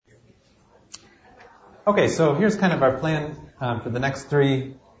Okay, so here's kind of our plan for the next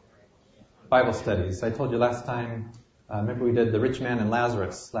 3 Bible studies. I told you last time, remember we did the rich man and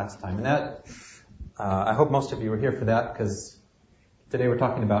Lazarus last time, and that, I hope most of you were here for that, because today we're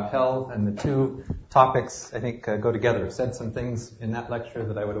talking about hell, and the 2 topics, I think, go together. I said some things in that lecture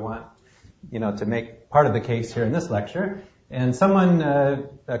that I would want, to make part of the case here in this lecture. And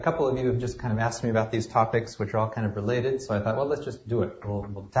a couple of you have just kind of asked me about these topics, which are all kind of related, so I thought, well, let's just do it.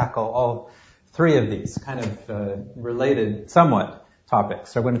 We'll tackle all 3 of these kind of related, somewhat,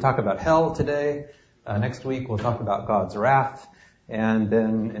 topics. So we're going to talk about hell today. Next week we'll talk about God's wrath, and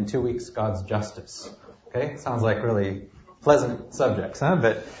then in 2 weeks, God's justice. Okay? Sounds like really pleasant subjects, huh?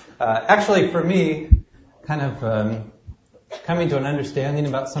 But actually for me, kind of coming to an understanding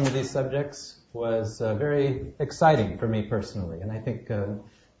about some of these subjects was very exciting for me personally. And I think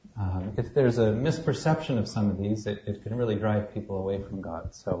if there's a misperception of some of these, it can really drive people away from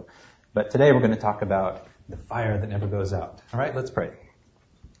God. But today we're going to talk about the fire that never goes out. All right, let's pray.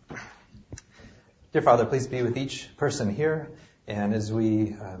 Dear Father, please be with each person here. And as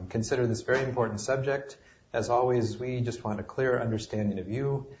we consider this very important subject, as always, we just want a clear understanding of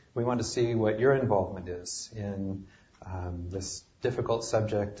you. We want to see what your involvement is in this difficult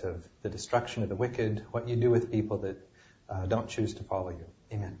subject of the destruction of the wicked, what you do with people that don't choose to follow you.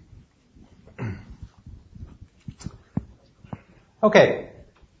 Amen. Okay.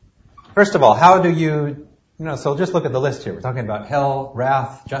 First of all, how do you so just look at the list here. We're talking about hell,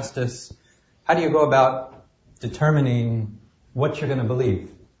 wrath, justice. How do you go about determining what you're going to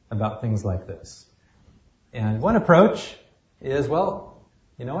believe about things like this? And one approach is, well,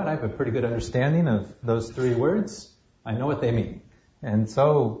 you know what? I have a pretty good understanding of those 3 words. I know what they mean. And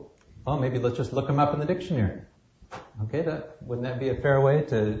so, well, maybe let's just look them up in the dictionary. Okay, wouldn't that be a fair way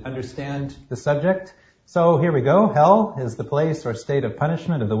to understand the subject? So here we go. Hell is the place or state of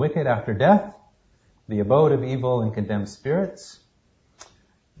punishment of the wicked after death, the abode of evil and condemned spirits.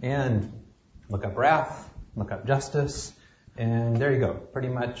 And look up wrath, look up justice, and there you go. Pretty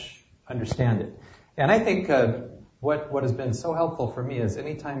much understand it. And I think what has been so helpful for me is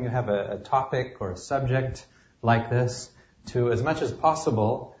anytime you have a topic or a subject like this, to as much as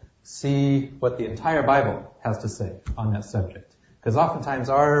possible see what the entire Bible has to say on that subject. Because oftentimes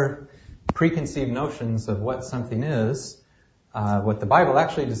our preconceived notions of what something is, what the Bible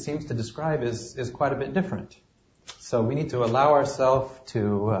actually just seems to describe is quite a bit different. So we need to allow ourselves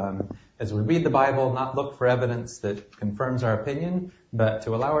to, as we read the Bible, not look for evidence that confirms our opinion, but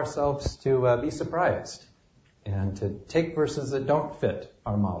to allow ourselves to be surprised and to take verses that don't fit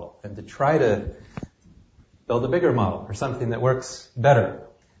our model and to try to build a bigger model or something that works better.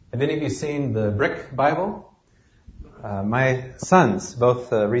 Have any of you seen the Brick Bible? My sons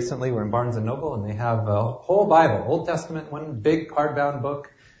both recently were in Barnes & Noble, and they have a whole Bible, Old Testament, one big hardbound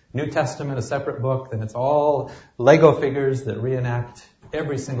book, New Testament, a separate book, and it's all Lego figures that reenact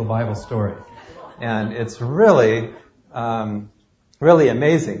every single Bible story. And it's really, really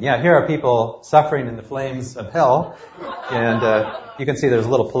amazing. Yeah, here are people suffering in the flames of hell, and you can see there's a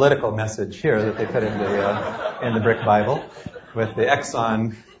little political message here that they put in the Brick Bible with the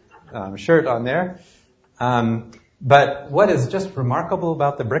Exxon shirt on there. But what is just remarkable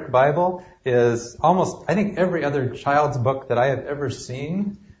about the Brick Bible is almost, I think every other child's book that I have ever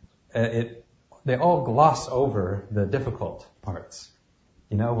seen, they all gloss over the difficult parts.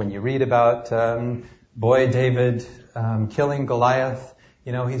 When you read about boy David killing Goliath,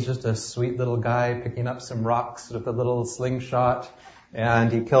 he's just a sweet little guy picking up some rocks with a little slingshot,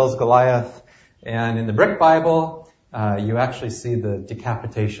 and he kills Goliath. And in the Brick Bible, you actually see the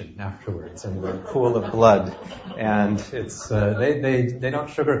decapitation afterwards and the pool of blood. And it's they don't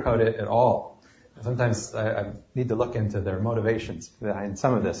sugarcoat it at all. Sometimes I need to look into their motivations behind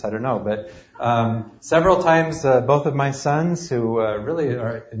some of this. I don't know. But several times, both of my sons who really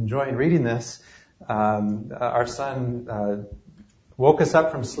are enjoying reading this, our son woke us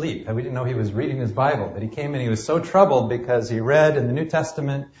up from sleep. And we didn't know he was reading his Bible. But he came and he was so troubled because he read in the New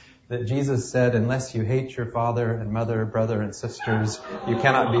Testament that Jesus said, unless you hate your father and mother, brother and sisters, you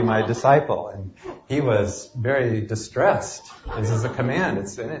cannot be my disciple. And he was very distressed. This is a command.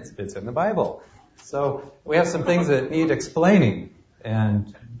 It's in the Bible. So we have some things that need explaining,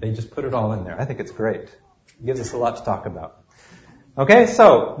 and they just put it all in there. I think it's great. It gives us a lot to talk about. Okay,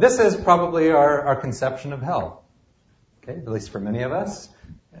 so this is probably our conception of hell. Okay, at least for many of us.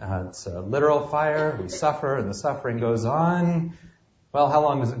 It's a literal fire. We suffer, and the suffering goes on. Well, how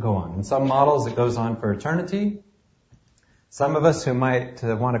long does it go on? In some models, it goes on for eternity. Some of us who might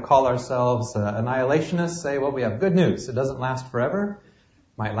want to call ourselves annihilationists say, well, we have good news. It doesn't last forever.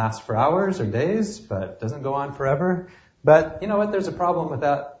 Might last for hours or days, but doesn't go on forever. But you know what? There's a problem with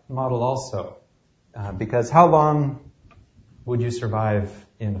that model also. Because how long would you survive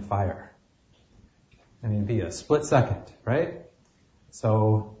in a fire? I mean, it'd be a split second, right?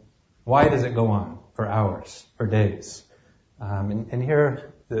 So why does it go on for hours, for days? And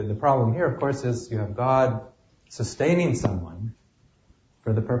here, the problem here, of course, is you have God sustaining someone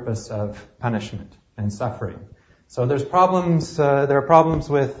for the purpose of punishment and suffering. So there's problems. There are problems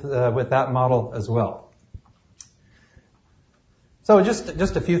with that model as well. So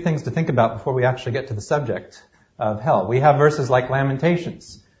just a few things to think about before we actually get to the subject of hell. We have verses like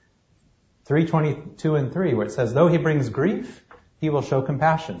Lamentations 3:22 and 3, where it says, "Though he brings grief, he will show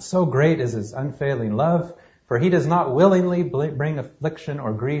compassion. So great is his unfailing love, for he does not willingly bring affliction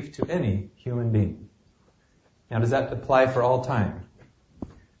or grief to any human being." Now, does that apply for all time?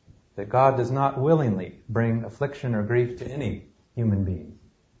 That God does not willingly bring affliction or grief to any human being.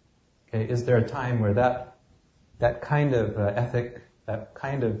 Okay, is there a time where that kind of ethic, that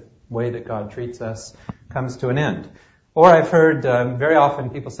kind of way that God treats us comes to an end? Or I've heard very often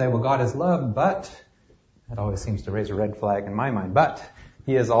people say, well, God is love, but, that always seems to raise a red flag in my mind, but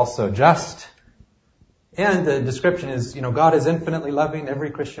he is also just. And the description is, God is infinitely loving.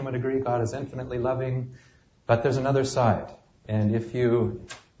 Every Christian would agree God is infinitely loving, but there's another side. And if you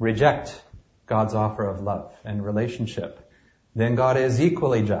reject God's offer of love and relationship, then God is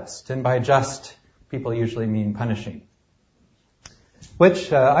equally just. And by just, people usually mean punishing.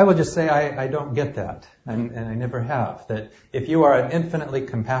 Which I will just say I don't get that, and I never have. That if you are an infinitely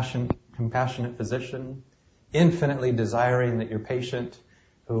compassionate physician, infinitely desiring that your patient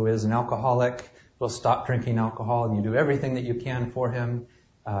who is an alcoholic will stop drinking alcohol, and you do everything that you can for him,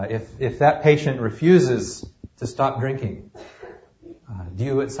 if that patient refuses to stop drinking, do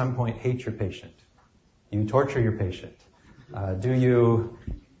you at some point hate your patient? Do you torture your patient?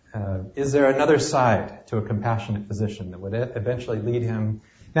 Is there another side to a compassionate physician that would eventually lead him?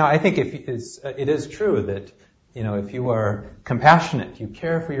 Now, I think it is true that, if you are compassionate, you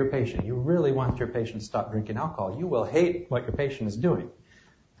care for your patient, you really want your patient to stop drinking alcohol, you will hate what your patient is doing,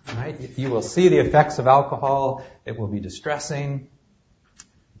 right? You will see the effects of alcohol. It will be distressing.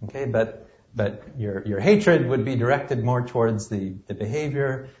 Okay, but your hatred would be directed more towards the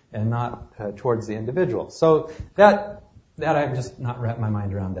behavior and not towards the individual. So that I've just not wrapped my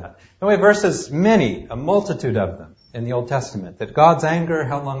mind around that. Anyway, verses, a multitude of them in the Old Testament, that God's anger,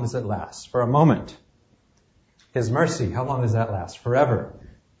 how long does it last? For a moment. His mercy, how long does that last? Forever.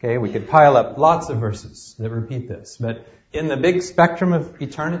 Okay, we could pile up lots of verses that repeat this, but in the big spectrum of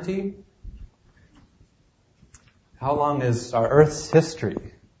eternity, how long is our Earth's history?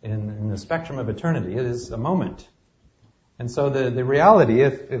 In the spectrum of eternity, it is a moment. And so the reality,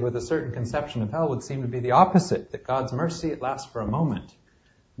 if with a certain conception of hell, would seem to be the opposite, that God's mercy, it lasts for a moment,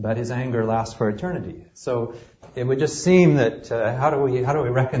 but his anger lasts for eternity. So it would just seem that how do we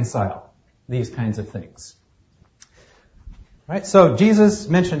reconcile these kinds of things? Right? So Jesus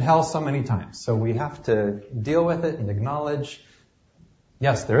mentioned hell so many times, so we have to deal with it and acknowledge,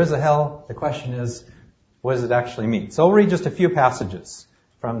 yes, there is a hell. The question is, what does it actually mean? So we'll read just a few passages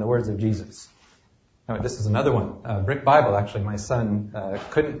from the words of Jesus. Now, this is another one. Brick Bible, actually. My son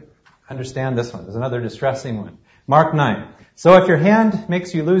couldn't understand this one. There's another distressing one. Mark 9. So if your hand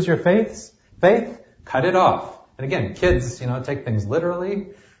makes you lose your faith, cut it off. And again, kids, take things literally.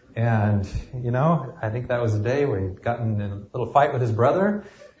 And, I think that was a day where he'd gotten in a little fight with his brother.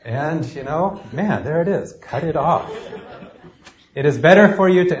 And, man, there it is. Cut it off. It is better for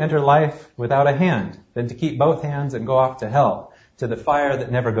you to enter life without a hand than to keep both hands and go off to hell, to the fire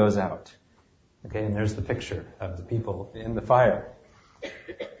that never goes out. Okay, and there's the picture of the people in the fire.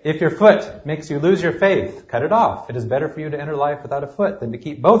 If your foot makes you lose your faith, cut it off. It is better for you to enter life without a foot than to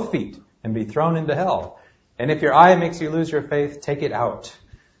keep both feet and be thrown into hell. And if your eye makes you lose your faith, take it out.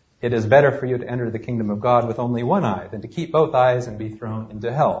 It is better for you to enter the kingdom of God with only one eye than to keep both eyes and be thrown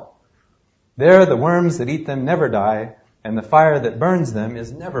into hell. There the worms that eat them never die, and the fire that burns them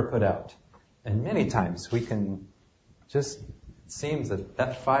is never put out. And many times we can just, it seems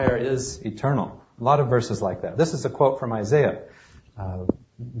that fire is eternal. A lot of verses like that. This is a quote from Isaiah,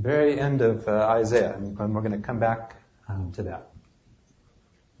 very end of Isaiah, and we're going to come back to that.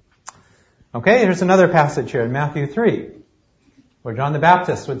 Okay, here's another passage here in Matthew 3, where John the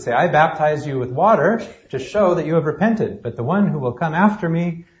Baptist would say, I baptize you with water to show that you have repented, but the one who will come after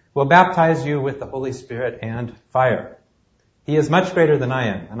me will baptize you with the Holy Spirit and fire. He is much greater than I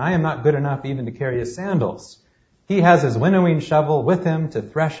am, and I am not good enough even to carry his sandals. He has his winnowing shovel with him to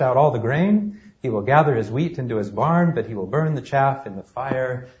thresh out all the grain. He will gather his wheat into his barn, but he will burn the chaff in the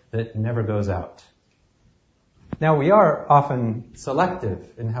fire that never goes out. Now, we are often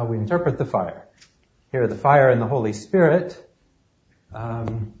selective in how we interpret the fire. Here, the fire and the Holy Spirit.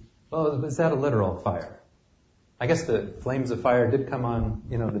 Well, is that a literal fire? I guess the flames of fire did come on,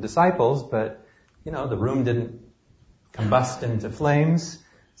 the disciples, but, the room didn't combust into flames.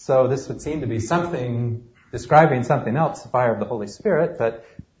 So this would seem to be something, describing something else, the fire of the Holy Spirit. But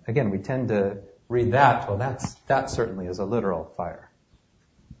again, we tend to read that, well, that certainly is a literal fire.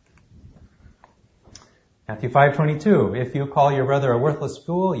 Matthew 5:22, if you call your brother a worthless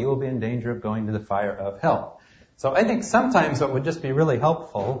fool, you will be in danger of going to the fire of hell. So I think sometimes what would just be really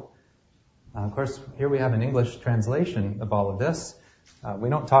helpful, of course, here we have an English translation of all of this. We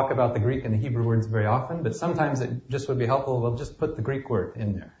don't talk about the Greek and the Hebrew words very often, but sometimes it just would be helpful, we'll just put the Greek word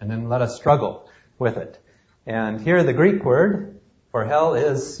in there, and then let us struggle with it. And here the Greek word for hell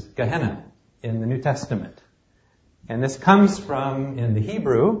is Gehenna in the New Testament. And this comes from, in the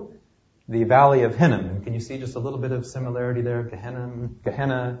Hebrew, the Valley of Hinnom. And can you see just a little bit of similarity there?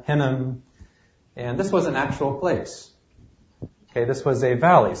 Gehenna, Hinnom. And this was an actual place. Okay, this was a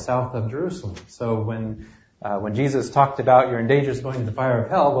valley south of Jerusalem. So when Jesus talked about you're in danger of going to the fire of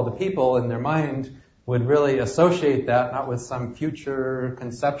hell, well, the people in their mind would really associate that not with some future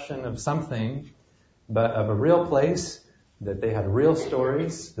conception of something, but of a real place that they had real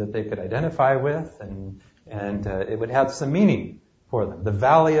stories that they could identify with, and it would have some meaning for them. The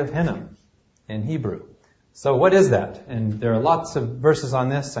Valley of Hinnom in Hebrew. So what is that? And there are lots of verses on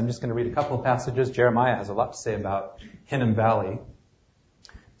this. I'm just going to read a couple of passages. Jeremiah has a lot to say about Hinnom Valley.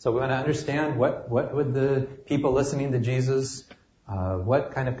 So we want to understand what would the people listening to Jesus,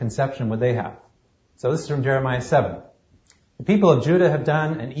 what kind of conception would they have? So this is from Jeremiah 7. The people of Judah have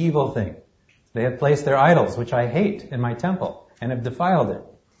done an evil thing. They have placed their idols, which I hate, in my temple, and have defiled it.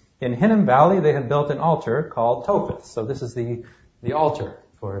 In Hinnom Valley, they have built an altar called Topheth. So this is the altar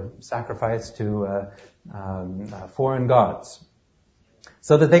for sacrifice to foreign gods,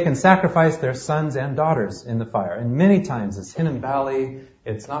 so that they can sacrifice their sons and daughters in the fire. And many times this Hinnom Valley,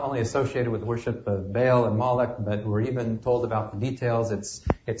 it's not only associated with worship of Baal and Moloch, but we're even told about the details.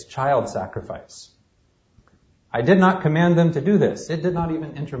 It's child sacrifice. I did not command them to do this. It did not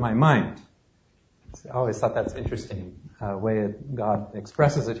even enter my mind. I always thought that's interesting way God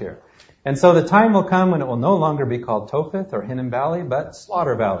expresses it here. And so the time will come when it will no longer be called Topheth or Hinnom Valley, but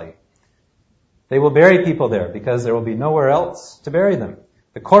Slaughter Valley. They will bury people there because there will be nowhere else to bury them.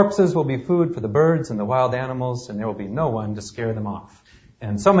 The corpses will be food for the birds and the wild animals, and there will be no one to scare them off.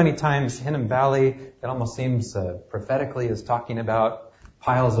 And so many times Hinnom Valley, it almost seems prophetically is talking about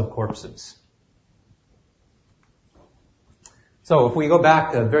piles of corpses. So if we go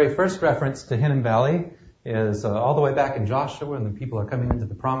back, the very first reference to Hinnom Valley is all the way back in Joshua when the people are coming into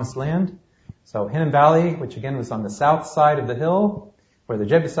the Promised Land. So Hinnom Valley, which again was on the south side of the hill where the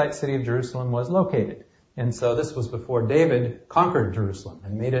Jebusite city of Jerusalem was located. And so this was before David conquered Jerusalem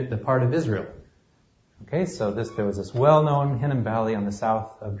and made it the part of Israel. Okay, so there was this well-known Hinnom Valley on the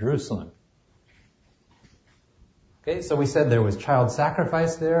south of Jerusalem. Okay, so we said there was child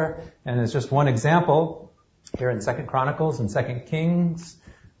sacrifice there, and it's just one example here in 2 Chronicles and 2 Kings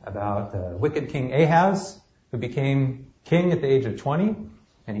about wicked King Ahaz, who became king at the age of 20,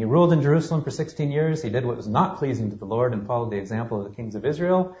 and he ruled in Jerusalem for 16 years. He did what was not pleasing to the Lord and followed the example of the kings of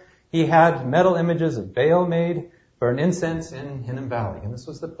Israel. He had metal images of Baal made, burned incense in Hinnom Valley, and this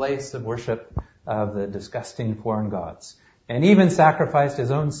was the place of worship of the disgusting foreign gods, and even sacrificed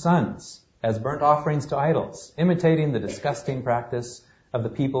his own sons as burnt offerings to idols, imitating the disgusting practice of the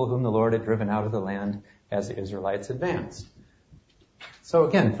people whom the Lord had driven out of the land as the Israelites advanced. So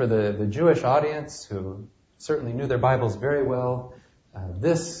again, for the Jewish audience who certainly knew their Bibles very well,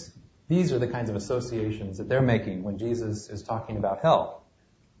 these are the kinds of associations that they're making when Jesus is talking about hell.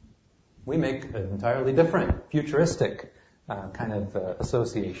 We make an entirely different, futuristic kind of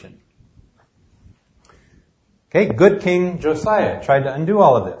association. Okay, good King Josiah tried to undo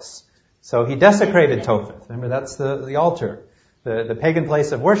all of this. So he desecrated Topheth. Remember, that's the altar, the pagan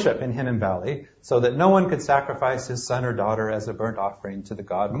place of worship in Hinnom Valley, so that no one could sacrifice his son or daughter as a burnt offering to the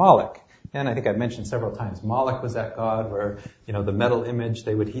god Moloch. And I think I've mentioned several times, Moloch was that god where, the metal image,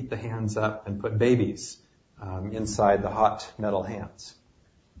 they would heat the hands up and put babies inside the hot metal hands.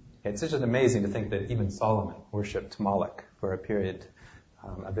 It's just amazing to think that even Solomon worshipped Moloch for a period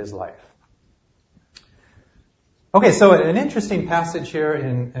of his life. Okay, so an interesting passage here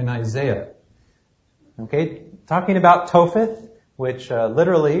in Isaiah. Okay, talking about Topheth, which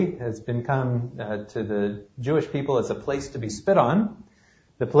literally has become to the Jewish people as a place to be spit on.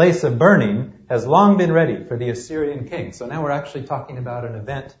 The place of burning has long been ready for the Assyrian king. So now we're actually talking about an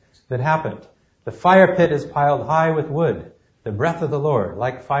event that happened. The fire pit is piled high with wood. The breath of the Lord,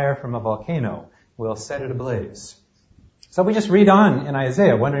 like fire from a volcano, will set it ablaze. So we just read on in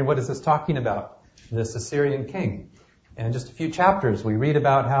Isaiah, wondering what is this talking about, this Assyrian king. And in just a few chapters, we read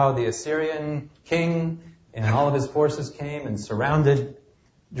about how the Assyrian king and all of his forces came and surrounded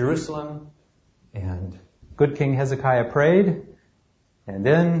Jerusalem. And good King Hezekiah prayed. And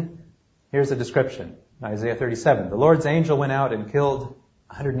then here's a description. Isaiah 37. The Lord's angel went out and killed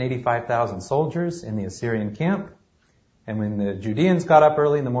 185,000 soldiers in the Assyrian camp. And when the Judeans got up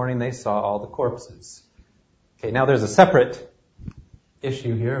early in the morning, they saw all the corpses. Okay, now there's a separate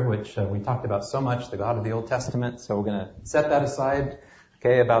issue here, which we talked about so much, the God of the Old Testament. So we're going to set that aside,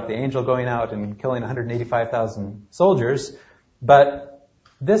 okay, about the angel going out and killing 185,000 soldiers. But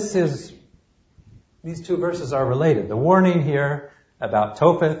these two verses are related. The warning here about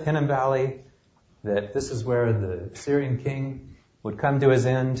Topheth, Hinnom Valley, that this is where the Assyrian king would come to his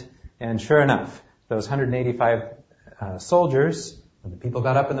end. And sure enough, those 185 soldiers, when the people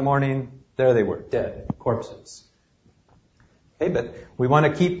got up in the morning, there they were, dead, corpses. Okay, but we want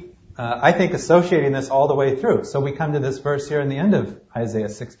to keep, I think, associating this all the way through. So we come to this verse here in the end of Isaiah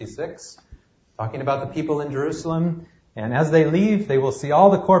 66, talking about the people in Jerusalem. And as they leave, they will see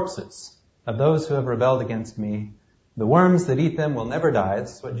all the corpses of those who have rebelled against me. The worms that eat them will never die.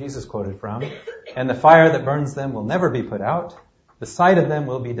 That's what Jesus quoted from. And the fire that burns them will never be put out. The sight of them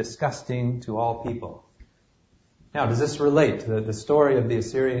will be disgusting to all people. Now, does this relate to the story of the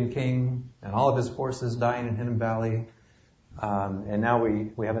Assyrian king and all of his forces dying in Hinnom Valley? And now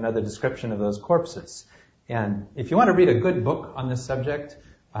we have another description of those corpses. And if you want to read a good book on this subject,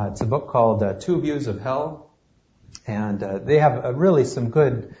 it's a book called Two Views of Hell. And they have really some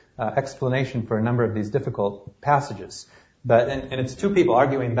good explanation for a number of these difficult passages. And it's two people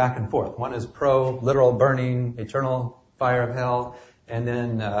arguing back and forth. One is pro-literal burning, eternal fire of hell. And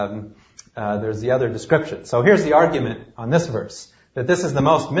then there's the other description. So here's the argument on this verse, that this is the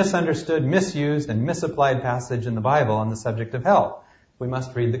most misunderstood, misused, and misapplied passage in the Bible on the subject of hell. We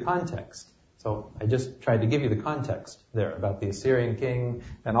must read the context. So I just tried to give you the context there about the Assyrian king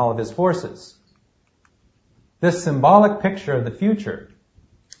and all of his forces. This symbolic picture of the future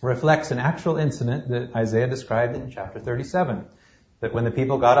reflects an actual incident that Isaiah described in chapter 37, that when the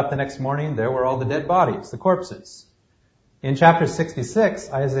people got up the next morning, there were all the dead bodies, the corpses. In chapter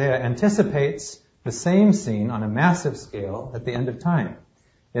 66, Isaiah anticipates the same scene on a massive scale at the end of time.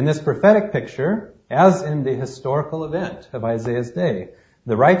 In this prophetic picture, as in the historical event of Isaiah's day,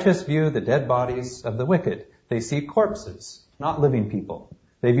 the righteous view the dead bodies of the wicked. They see corpses, not living people.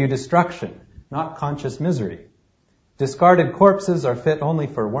 They view destruction, not conscious misery. Discarded corpses are fit only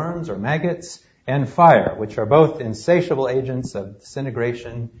for worms or maggots, and fire, which are both insatiable agents of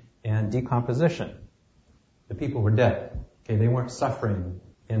disintegration and decomposition. The people were dead. Okay, they weren't suffering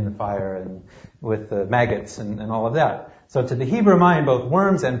in the fire and with the maggots and all of that. So to the Hebrew mind, both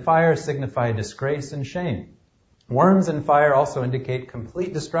worms and fire signify disgrace and shame. Worms and fire also indicate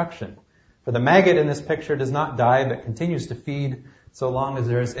complete destruction. For the maggot in this picture does not die, but continues to feed so long as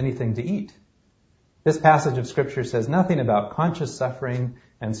there is anything to eat. This passage of Scripture says nothing about conscious suffering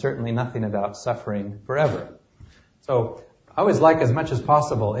and certainly nothing about suffering forever. So I always like, as much as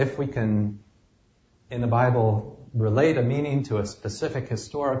possible, if we can, in the Bible, relate a meaning to a specific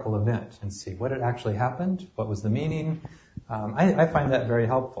historical event and see what had actually happened, what was the meaning. I find that very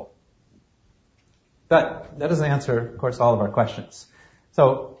helpful. But that doesn't answer, of course, all of our questions.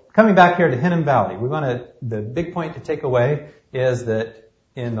 So coming back here to Hinnom Valley, the big point to take away is that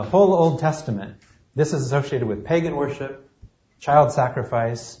in the whole Old Testament, this is associated with pagan worship, child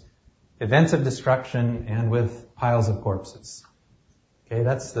sacrifice, events of destruction, and with piles of corpses. Okay,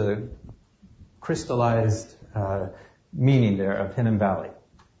 that's the crystallized meaning there of Hinnom Valley.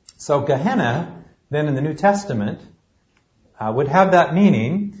 So Gehenna, then in the New Testament, would have that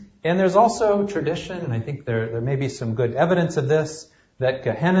meaning. And there's also tradition, and I think there may be some good evidence of this, that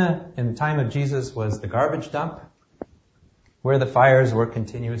Gehenna in the time of Jesus was the garbage dump, where the fires were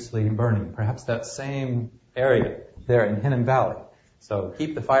continuously burning. Perhaps that same area there in Hinnom Valley. So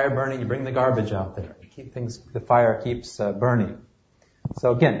keep the fire burning, you bring the garbage out there. The fire keeps burning.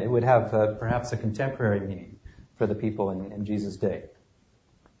 So again, it would have perhaps a contemporary meaning for the people in Jesus' day.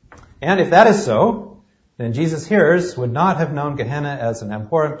 And if that is so, then Jesus' hearers would not have known Gehenna as an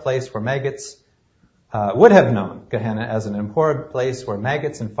abhorrent place where maggots, would have known Gehenna as an abhorrent place where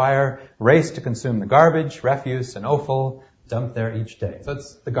maggots and fire raced to consume the garbage, refuse, and offal dumped there each day. So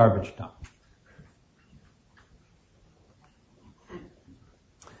it's the garbage dump.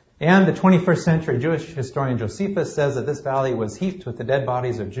 And the 21st century Jewish historian Josephus says that this valley was heaped with the dead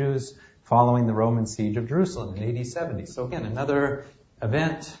bodies of Jews following the Roman siege of Jerusalem in AD 70. So again, another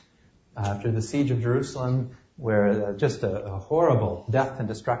event after the siege of Jerusalem where just a horrible death and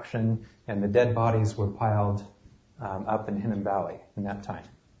destruction, and the dead bodies were piled up in Hinnom Valley in that time.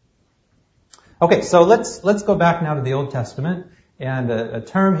 Okay, so let's go back now to the Old Testament, and a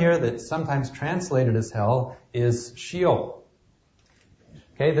term here that's sometimes translated as hell is Sheol.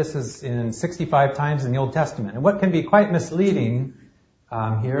 Okay, this is in 65 times in the Old Testament. And what can be quite misleading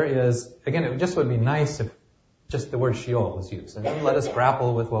here is, again, it just would be nice if just the word Sheol was used. And then let us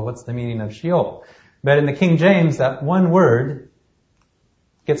grapple with, well, what's the meaning of Sheol? But in the King James, that one word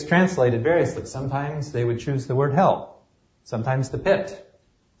gets translated variously. Sometimes they would choose the word hell. Sometimes the pit.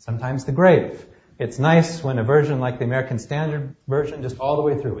 Sometimes the grave. It's nice when a version like the American Standard Version, just all the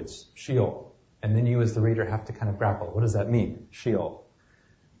way through, it's Sheol. And then you as the reader have to kind of grapple. What does that mean? Sheol.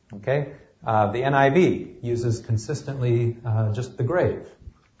 Okay? The NIV uses consistently just the grave.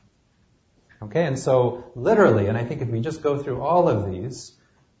 Okay? And so literally, and I think if we just go through all of these,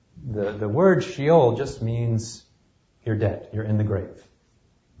 the word Sheol just means you're dead. You're in the grave.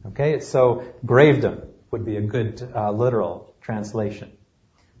 Okay? So gravedom would be a good literal translation.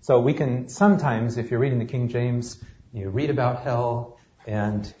 So we can sometimes, if you're reading the King James, you read about hell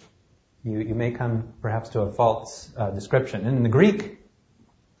and you may come perhaps to a false description. And in the Greek,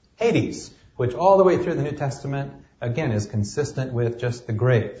 Hades, which all the way through the New Testament, again, is consistent with just the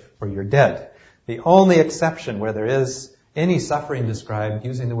grave, where you're dead. The only exception where there is any suffering described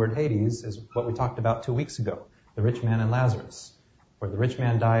using the word Hades is what we talked about 2 weeks ago, the rich man and Lazarus. Where the rich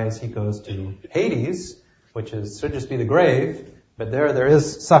man dies, he goes to Hades, which should just be the grave, but there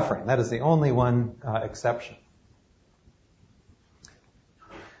is suffering. That is the only one exception.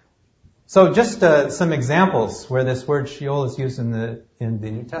 So just some examples where this word Sheol is used in the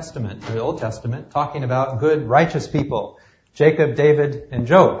New Testament, the Old Testament, talking about good, righteous people, Jacob, David, and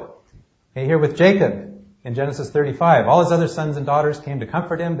Job. Okay, here with Jacob in Genesis 35, all his other sons and daughters came to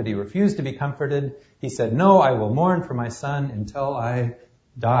comfort him, but he refused to be comforted. He said, "No, I will mourn for my son until I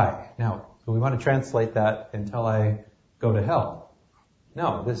die." Now, we want to translate that until I go to hell.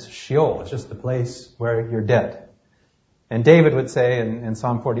 No, this Sheol is just the place where you're dead. And David would say in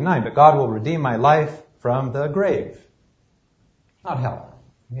Psalm 49, "But God will redeem my life from the grave." Not hell.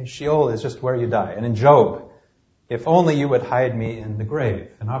 Okay, Sheol is just where you die. And in Job, "If only you would hide me in the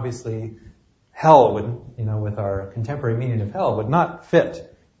grave." And obviously, hell would, with our contemporary meaning of hell, would not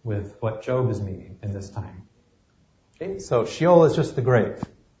fit with what Job is meaning in this time. Okay, so Sheol is just the grave.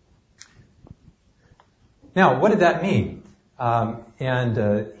 Now, what did that mean?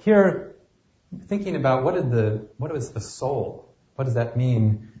 Here, thinking about what was the soul? What does that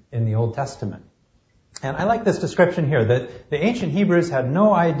mean in the Old Testament? And I like this description here, that the ancient Hebrews had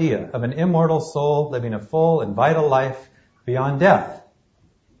no idea of an immortal soul living a full and vital life beyond death.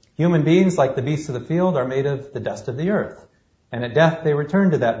 Human beings, like the beasts of the field, are made of the dust of the earth. And at death, they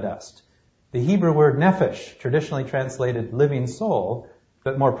return to that dust. The Hebrew word nephesh, traditionally translated living soul,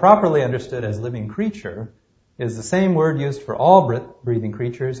 but more properly understood as living creature, is the same word used for all breathing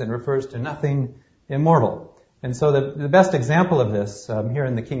creatures and refers to nothing immortal. And so the best example of this here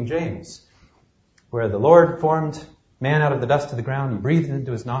in the King James, where the Lord formed man out of the dust of the ground, he breathed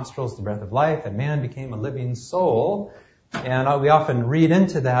into his nostrils the breath of life, and man became a living soul. And we often read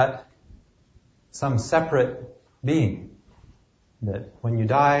into that some separate being, that when you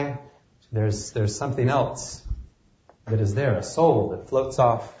die, there's something else that is there, a soul that floats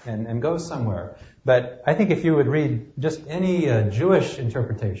off and goes somewhere. But I think if you would read just any Jewish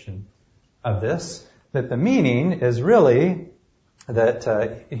interpretation of this, that the meaning is really that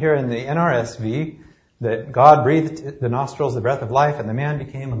here in the NRSV, that God breathed the nostrils the breath of life, and the man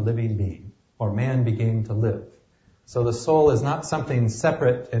became a living being, or man began to live. So the soul is not something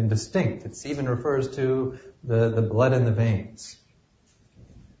separate and distinct. It even refers to the blood in the veins.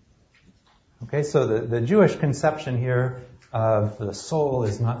 Okay, so the Jewish conception here of the soul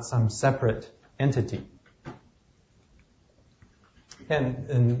is not some separate entity.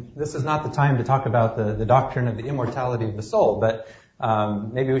 And this is not the time to talk about the doctrine of the immortality of the soul, but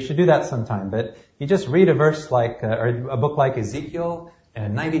maybe we should do that sometime. But you just read a verse like, or a book like Ezekiel,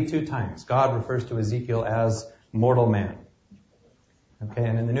 and 92 times God refers to Ezekiel as mortal man. Okay,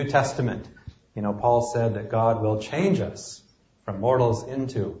 and in the New Testament, Paul said that God will change us from mortals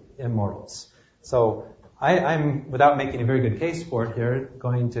into immortals. So I'm, without making a very good case for it here,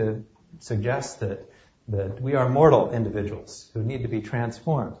 going to suggest that we are mortal individuals who need to be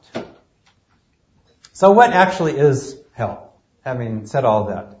transformed. So what actually is hell, having said all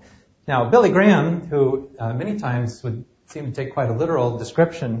that? Now, Billy Graham, who many times would seem to take quite a literal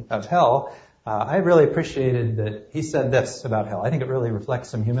description of hell, I really appreciated that he said this about hell. I think it really reflects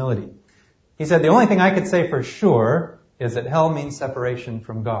some humility. He said, "The only thing I could say for sure is that hell means separation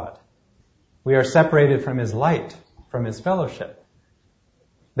from God. We are separated from His light, from His fellowship.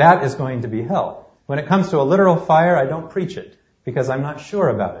 That is going to be hell. When it comes to a literal fire, I don't preach it because I'm not sure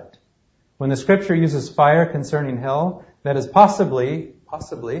about it. When the scripture uses fire concerning hell, that is possibly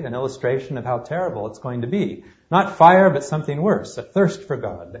an illustration of how terrible it's going to be. Not fire, but something worse, a thirst for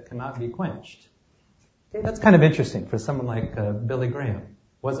God that cannot be quenched. Okay, that's kind of interesting for someone like Billy Graham.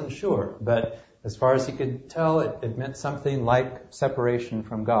 Wasn't sure, but as far as he could tell, it meant something like separation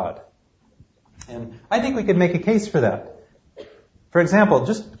from God. And I think we could make a case for that. For example,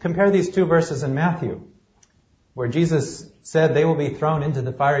 just compare these two verses in Matthew, where Jesus said they will be thrown into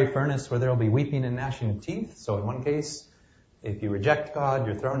the fiery furnace where there will be weeping and gnashing of teeth. So in one case, if you reject God,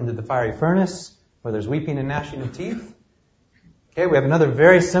 you're thrown into the fiery furnace where there's weeping and gnashing of teeth. Okay, we have another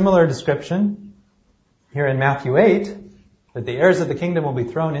very similar description here in Matthew 8, that the heirs of the kingdom will be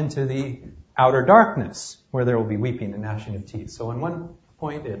thrown into the outer darkness where there will be weeping and gnashing of teeth. So in one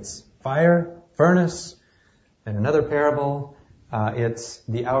point it's fire, furnace, and another parable, it's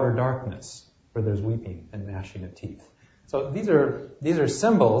the outer darkness where there's weeping and gnashing of teeth. So these are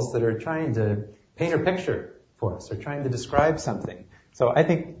symbols that are trying to paint a picture for us. They're trying to describe something. So I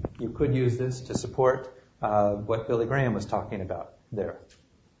think you could use this to support what Billy Graham was talking about there.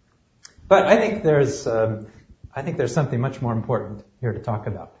 But I think there's something much more important here to talk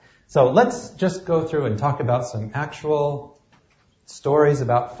about. So let's just go through and talk about some actual stories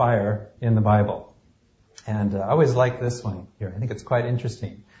about fire in the Bible. And I always like this one here. I think it's quite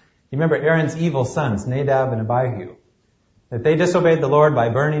interesting. You remember Aaron's evil sons, Nadab and Abihu, that they disobeyed the Lord by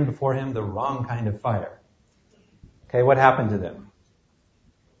burning before him the wrong kind of fire. Okay, what happened to them?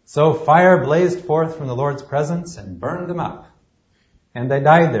 So fire blazed forth from the Lord's presence and burned them up. And they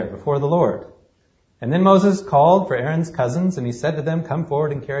died there before the Lord. And then Moses called for Aaron's cousins, and he said to them, "Come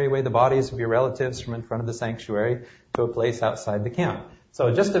forward and carry away the bodies of your relatives from in front of the sanctuary to a place outside the camp."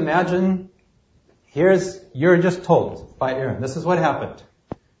 So just imagine, you're just told by Aaron, this is what happened.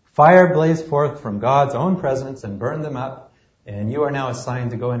 Fire blazed forth from God's own presence and burned them up, and you are now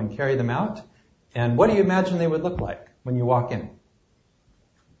assigned to go in and carry them out. And what do you imagine they would look like when you walk in?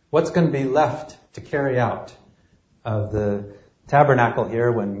 What's going to be left to carry out of the tabernacle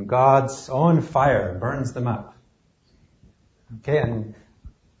here when God's own fire burns them up? Okay, and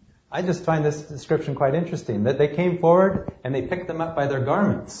I just find this description quite interesting, that they came forward and they picked them up by their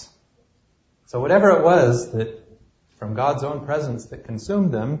garments. So whatever it was that from God's own presence that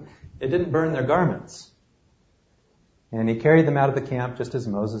consumed them, it didn't burn their garments. And he carried them out of the camp just as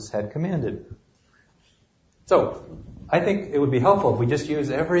Moses had commanded. So I think it would be helpful if we just use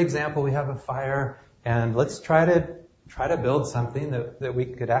every example we have of fire, and let's try to build something that we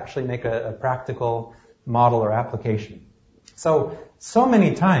could actually make a practical model or application. So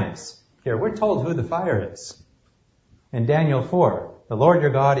many times here, we're told who the fire is. In Daniel 4, the Lord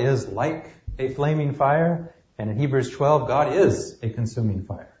your God is like a flaming fire, and in Hebrews 12, God is a consuming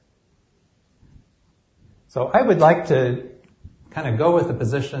fire. So I would like to kind of go with the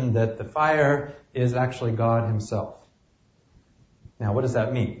position that the fire is actually God himself. Now, what does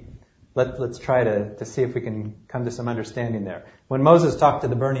that mean? Let's try to see if we can come to some understanding there. When Moses talked to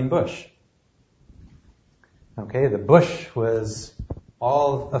the burning bush, okay, the bush was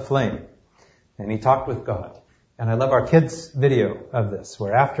all aflame, and he talked with God. And I love our kids' video of this,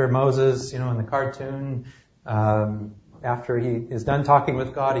 where after Moses, in the cartoon, after he is done talking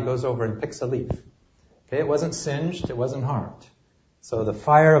with God, he goes over and picks a leaf. Okay, it wasn't singed, it wasn't harmed. So the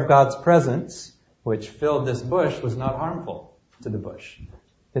fire of God's presence, which filled this bush, was not harmful to the bush.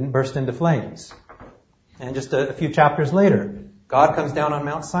 Didn't burst into flames. And just a few chapters later, God comes down on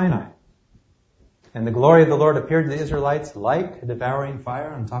Mount Sinai. And the glory of the Lord appeared to the Israelites like a devouring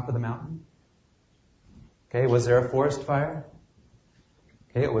fire on top of the mountain. Okay, was there a forest fire?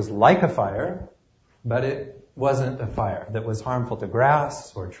 Okay, it was like a fire, but it wasn't a fire that was harmful to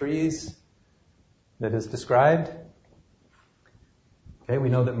grass or trees that is described. Okay, we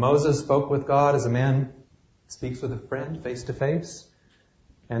know that Moses spoke with God as a man speaks with a friend face to face.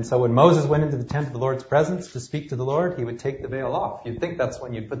 And so when Moses went into the tent of the Lord's presence to speak to the Lord, he would take the veil off. You'd think that's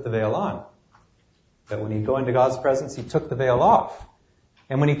when you'd put the veil on. But when he'd go into God's presence, he took the veil off.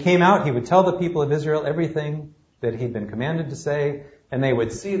 And when he came out, he would tell the people of Israel everything that he'd been commanded to say, and they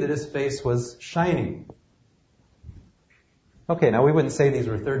would see that his face was shining. Okay, now we wouldn't say these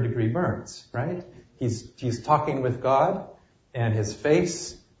were third-degree burns, right? He's talking with God, and his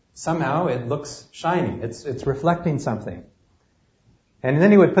face, somehow it looks shiny. It's reflecting something. And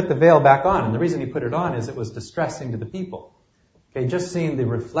then he would put the veil back on, and the reason he put it on is it was distressing to the people. Okay, just seeing the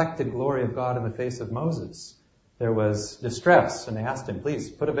reflected glory of God in the face of Moses, there was distress, and they asked him, please,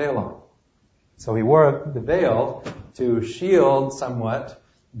 put a veil on. So he wore the veil to shield somewhat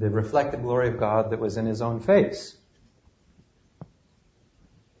the reflected glory of God that was in his own face.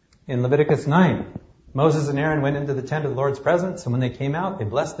 In Leviticus 9, Moses and Aaron went into the tent of the Lord's presence, and when they came out, they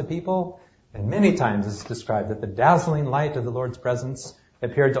blessed the people, And many times it's described that the dazzling light of the Lord's presence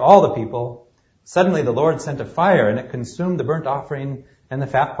appeared to all the people. Suddenly the Lord sent a fire, and it consumed the burnt offering and the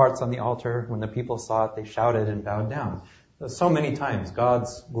fat parts on the altar. When the people saw it, they shouted and bowed down. So many times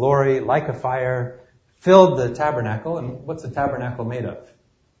God's glory, like a fire, filled the tabernacle. And what's the tabernacle made of?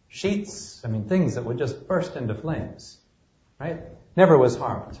 Sheets, things that would just burst into flames, right? Never was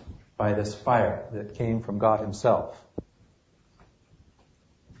harmed by this fire that came from God himself.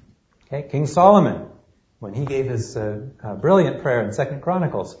 Okay, King Solomon, when he gave his brilliant prayer in 2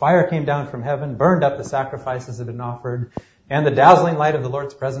 Chronicles, fire came down from heaven, burned up the sacrifices that had been offered, and the dazzling light of the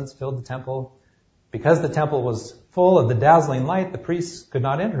Lord's presence filled the temple. Because the temple was full of the dazzling light, the priests could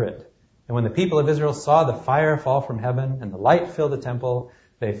not enter it. And when the people of Israel saw the fire fall from heaven and the light fill the temple,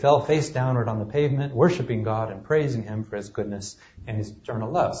 they fell face downward on the pavement, worshiping God and praising him for his goodness and his eternal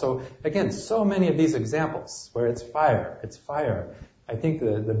love. So again, so many of these examples where it's fire. I think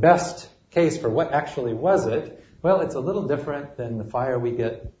the best case for what actually was it, well, it's a little different than the fire we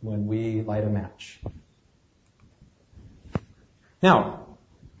get when we light a match. Now,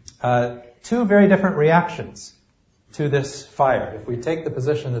 two very different reactions to this fire. If we take the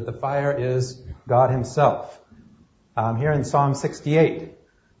position that the fire is God himself. Here in Psalm 68,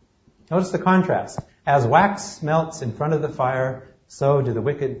 notice the contrast. As wax melts in front of the fire, so do the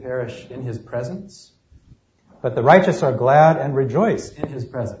wicked perish in his presence. But the righteous are glad and rejoice in his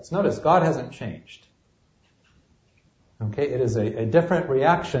presence. Notice, God hasn't changed. Okay, it is a different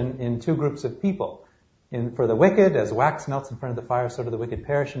reaction in two groups of people. For the wicked, as wax melts in front of the fire, so do the wicked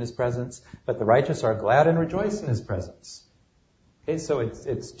perish in his presence. But the righteous are glad and rejoice in his presence. Okay, so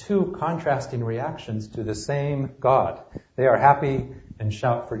it's two contrasting reactions to the same God. They are happy and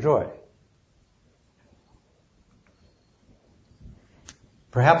shout for joy.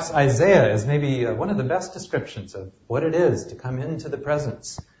 Perhaps Isaiah is maybe one of the best descriptions of what it is to come into the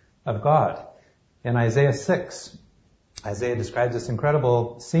presence of God. In Isaiah 6, Isaiah describes this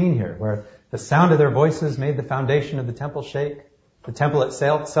incredible scene here where the sound of their voices made the foundation of the temple shake. The temple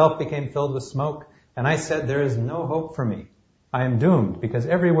itself became filled with smoke. And I said, there is no hope for me. I am doomed because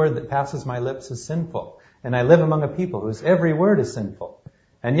every word that passes my lips is sinful. And I live among a people whose every word is sinful.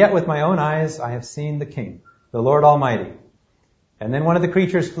 And yet with my own eyes I have seen the King, the Lord Almighty. And then one of the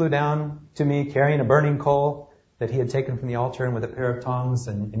creatures flew down to me carrying a burning coal that he had taken from the altar and with a pair of tongs.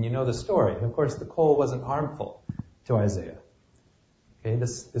 And you know the story. Of course, the coal wasn't harmful to Isaiah. Okay,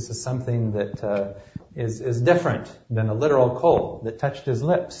 this is something that is different than a literal coal that touched his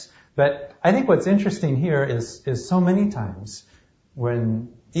lips. But I think what's interesting here is so many times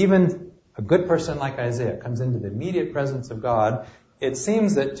when even a good person like Isaiah comes into the immediate presence of God, it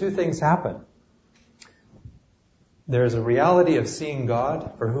seems that two things happen. There is a reality of seeing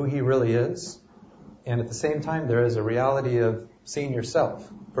God for who he really is, and at the same time there is a reality of seeing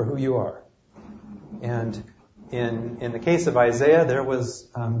yourself for who you are. And in the case of Isaiah, there was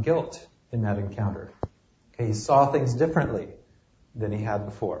guilt in that encounter. Okay, he saw things differently than he had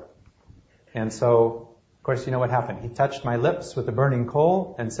before. And so, of course, you know what happened. He touched my lips with a burning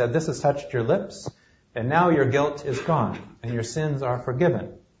coal and said, this has touched your lips, and now your guilt is gone, and your sins are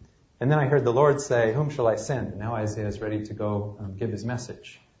forgiven. And then I heard the Lord say, whom shall I send? And now Isaiah is ready to go give his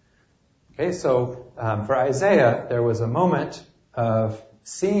message. Okay, so for Isaiah, there was a moment of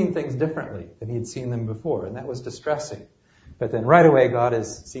seeing things differently than he had seen them before, and that was distressing. But then right away, God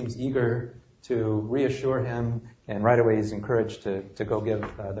seems eager to reassure him, and right away he's encouraged to go give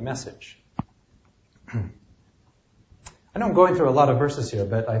the message. I know I'm going through a lot of verses here,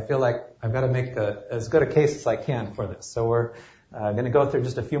 but I feel like I've got to make as good a case as I can for this. So we're going to go through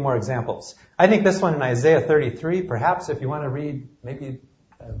just a few more examples. I think this one in Isaiah 33, perhaps if you want to read maybe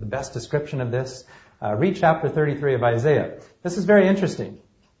the best description of this, read chapter 33 of Isaiah. This is very interesting.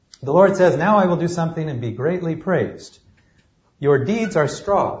 The Lord says, now I will do something and be greatly praised. Your deeds are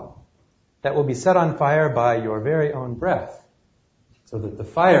straw that will be set on fire by your very own breath. So that the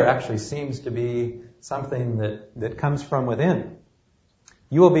fire actually seems to be something that comes from within.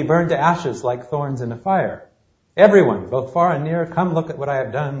 You will be burned to ashes like thorns in a fire. Everyone, both far and near, come look at what I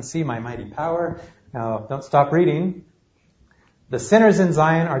have done, see my mighty power. Now, don't stop reading. The sinners in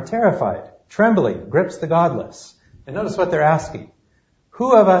Zion are terrified. Trembling grips the godless. And notice what they're asking.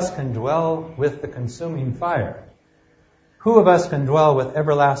 Who of us can dwell with the consuming fire? Who of us can dwell with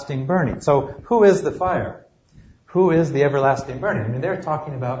everlasting burning? So, who is the fire? Who is the everlasting burning? I mean, they're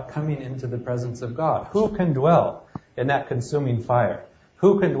talking about coming into the presence of God. Who can dwell in that consuming fire?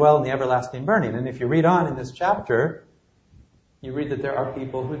 Who can dwell in the everlasting burning? And if you read on in this chapter, you read that there are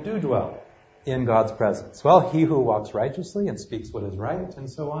people who do dwell in God's presence. Well, he who walks righteously and speaks what is right and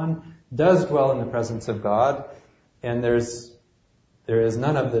so on does dwell in the presence of God. And there's There is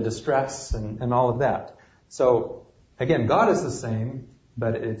none of the distress and all of that. So, again, God is the same,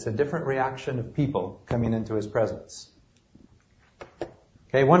 but it's a different reaction of people coming into His presence.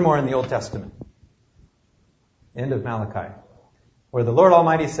 Okay, one more in the Old Testament. End of Malachi, where the Lord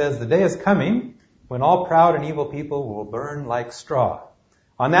Almighty says, "The day is coming when all proud and evil people will burn like straw.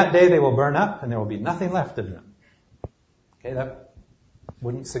 On that day they will burn up, and there will be nothing left of them." Okay, that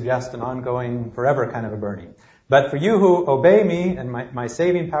wouldn't suggest an ongoing, forever kind of a burning. "But for you who obey me, and my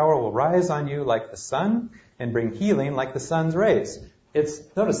saving power will rise on you like the sun, and bring healing like the sun's rays."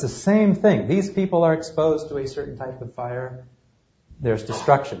 Notice the same thing. These people are exposed to a certain type of fire. There's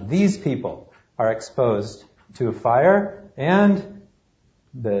destruction. These people are exposed to fire, and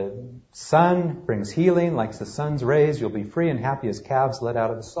the sun brings healing like the sun's rays. You'll be free and happy as calves let out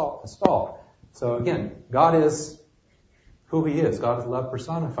of the stall. So again, God is who He is. God is love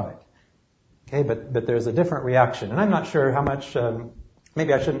personified. Okay, but there's a different reaction. And I'm not sure how much,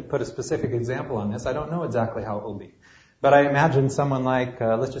 maybe I shouldn't put a specific example on this. I don't know exactly how it will be. But I imagine someone like,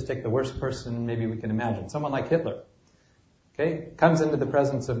 let's just take the worst person maybe we can imagine. Someone like Hitler. Okay, comes into the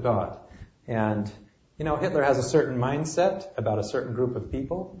presence of God. And Hitler has a certain mindset about a certain group of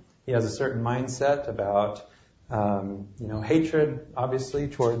people. He has a certain mindset about, hatred, obviously,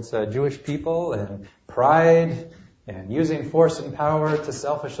 towards Jewish people, and pride, and using force and power to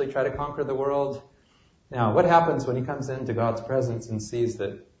selfishly try to conquer the world. Now, what happens when he comes into God's presence and sees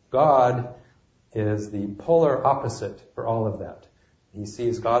that God is the polar opposite for all of that? He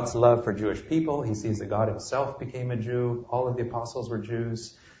sees God's love for Jewish people. He sees that God Himself became a Jew. All of the apostles were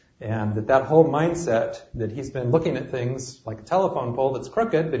Jews. And that whole mindset that he's been looking at things like a telephone pole that's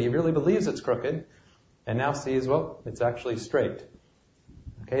crooked, but he really believes it's crooked, and now sees, well, it's actually straight.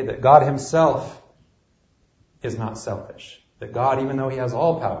 Okay, that God Himself is not selfish. That God, even though He has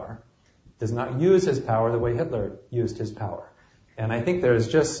all power, does not use His power the way Hitler used his power. And I think there's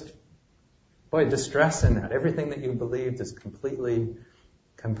just, distress in that. Everything that you believed is completely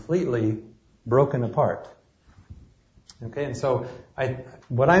broken apart. Okay, and so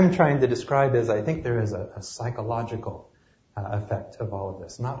what I'm trying to describe is I think there is a psychological effect of all of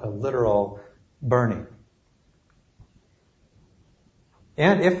this, not a literal burning.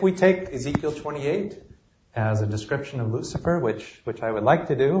 And if we take Ezekiel 28 as a description of Lucifer, which I would like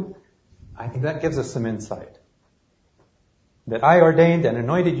to do, I think that gives us some insight. That I ordained and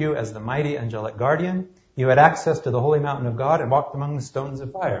anointed you as the mighty angelic guardian. You had access to the holy mountain of God and walked among the stones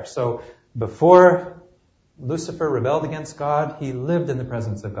of fire. So before Lucifer rebelled against God, he lived in the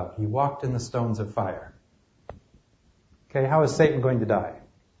presence of God. He walked in the stones of fire. Okay, how is Satan going to die?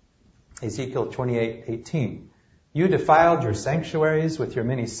 Ezekiel 28:18. You defiled your sanctuaries with your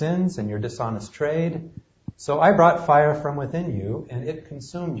many sins and your dishonest trade. So I brought fire from within you, and it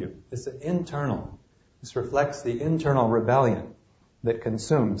consumed you. This is internal. This reflects the internal rebellion that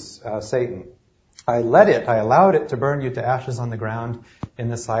consumes Satan. I allowed it to burn you to ashes on the ground in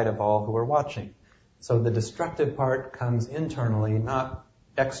the sight of all who were watching. So the destructive part comes internally, not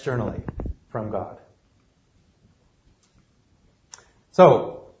externally from God.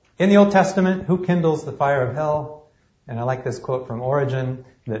 So, in the Old Testament, who kindles the fire of hell? And I like this quote from Origen,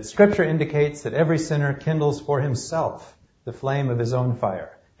 that Scripture indicates that every sinner kindles for himself the flame of his own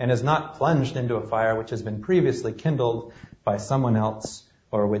fire, and is not plunged into a fire which has been previously kindled by someone else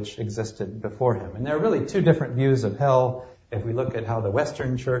or which existed before him. And there are really two different views of hell if we look at how the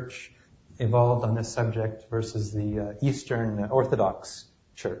Western Church evolved on this subject versus the Eastern Orthodox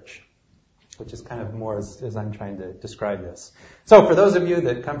Church, which is kind of more as I'm trying to describe this. So for those of you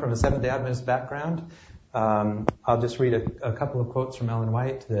that come from a Seventh-day Adventist background, I'll just read a couple of quotes from Ellen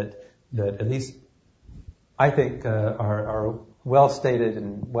White that at least I think are well stated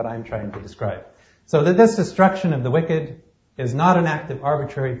in what I'm trying to describe. So that this destruction of the wicked is not an act of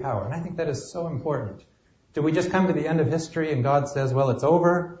arbitrary power. And I think that is so important. Do we just come to the end of history and God says, well, it's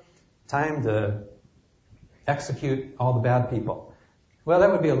over, time to execute all the bad people? Well,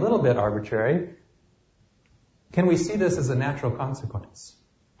 that would be a little bit arbitrary. Can we see this as a natural consequence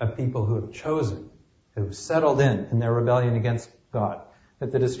of people who have chosen, who've settled in their rebellion against God?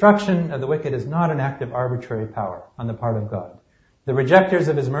 That the destruction of the wicked is not an act of arbitrary power on the part of God. The rejectors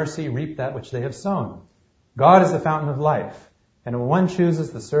of His mercy reap that which they have sown. God is the fountain of life, and when one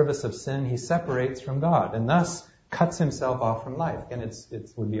chooses the service of sin, he separates from God, and thus cuts himself off from life. And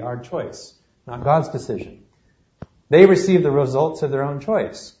it would be our choice, not God's decision. They receive the results of their own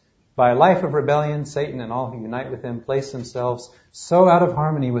choice. By a life of rebellion, Satan and all who unite with him place themselves so out of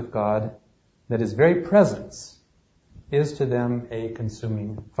harmony with God that His very presence is to them a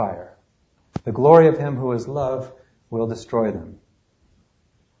consuming fire. The glory of Him who is love will destroy them.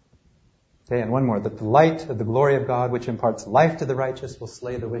 Okay, and one more, that the light of the glory of God, which imparts life to the righteous, will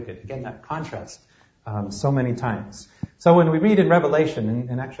slay the wicked. Again, that contrast so many times. So when we read in Revelation,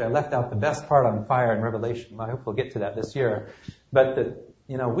 and actually I left out the best part on fire in Revelation, I hope we'll get to that this year, but that,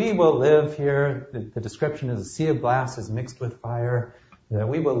 we will live here, the description is a sea of glass is mixed with fire, that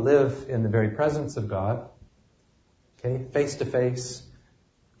we will live in the very presence of God, okay, face to face,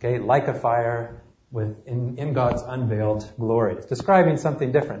 okay, like a fire, in God's unveiled glory. It's describing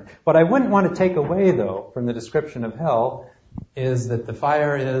something different. What I wouldn't want to take away, though, from the description of hell is that the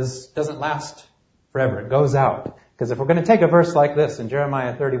fire doesn't last forever. It goes out. Because if we're going to take a verse like this in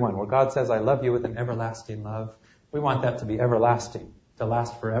Jeremiah 31, where God says, I love you with an everlasting love, we want that to be everlasting, to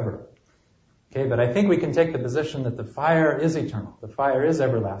last forever. Okay, but I think we can take the position that the fire is eternal. The fire is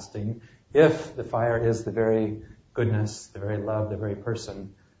everlasting if the fire is the very goodness, the very love, the very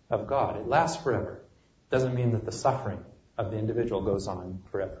person of God. It lasts forever. Doesn't mean that the suffering of the individual goes on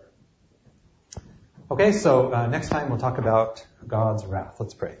forever. Okay, so next time we'll talk about God's wrath.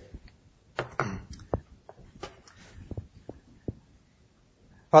 Let's pray.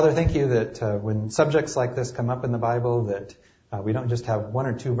 Father, thank you that when subjects like this come up in the Bible, that we don't just have one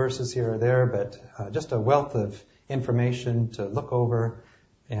or two verses here or there, but just a wealth of information to look over.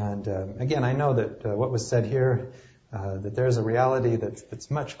 And again, I know that what was said here, that there's a reality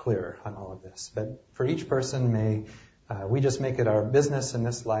that's much clearer on all of this. But for each person, may we just make it our business in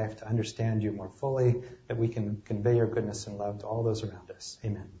this life to understand you more fully, that we can convey your goodness and love to all those around us.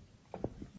 Amen.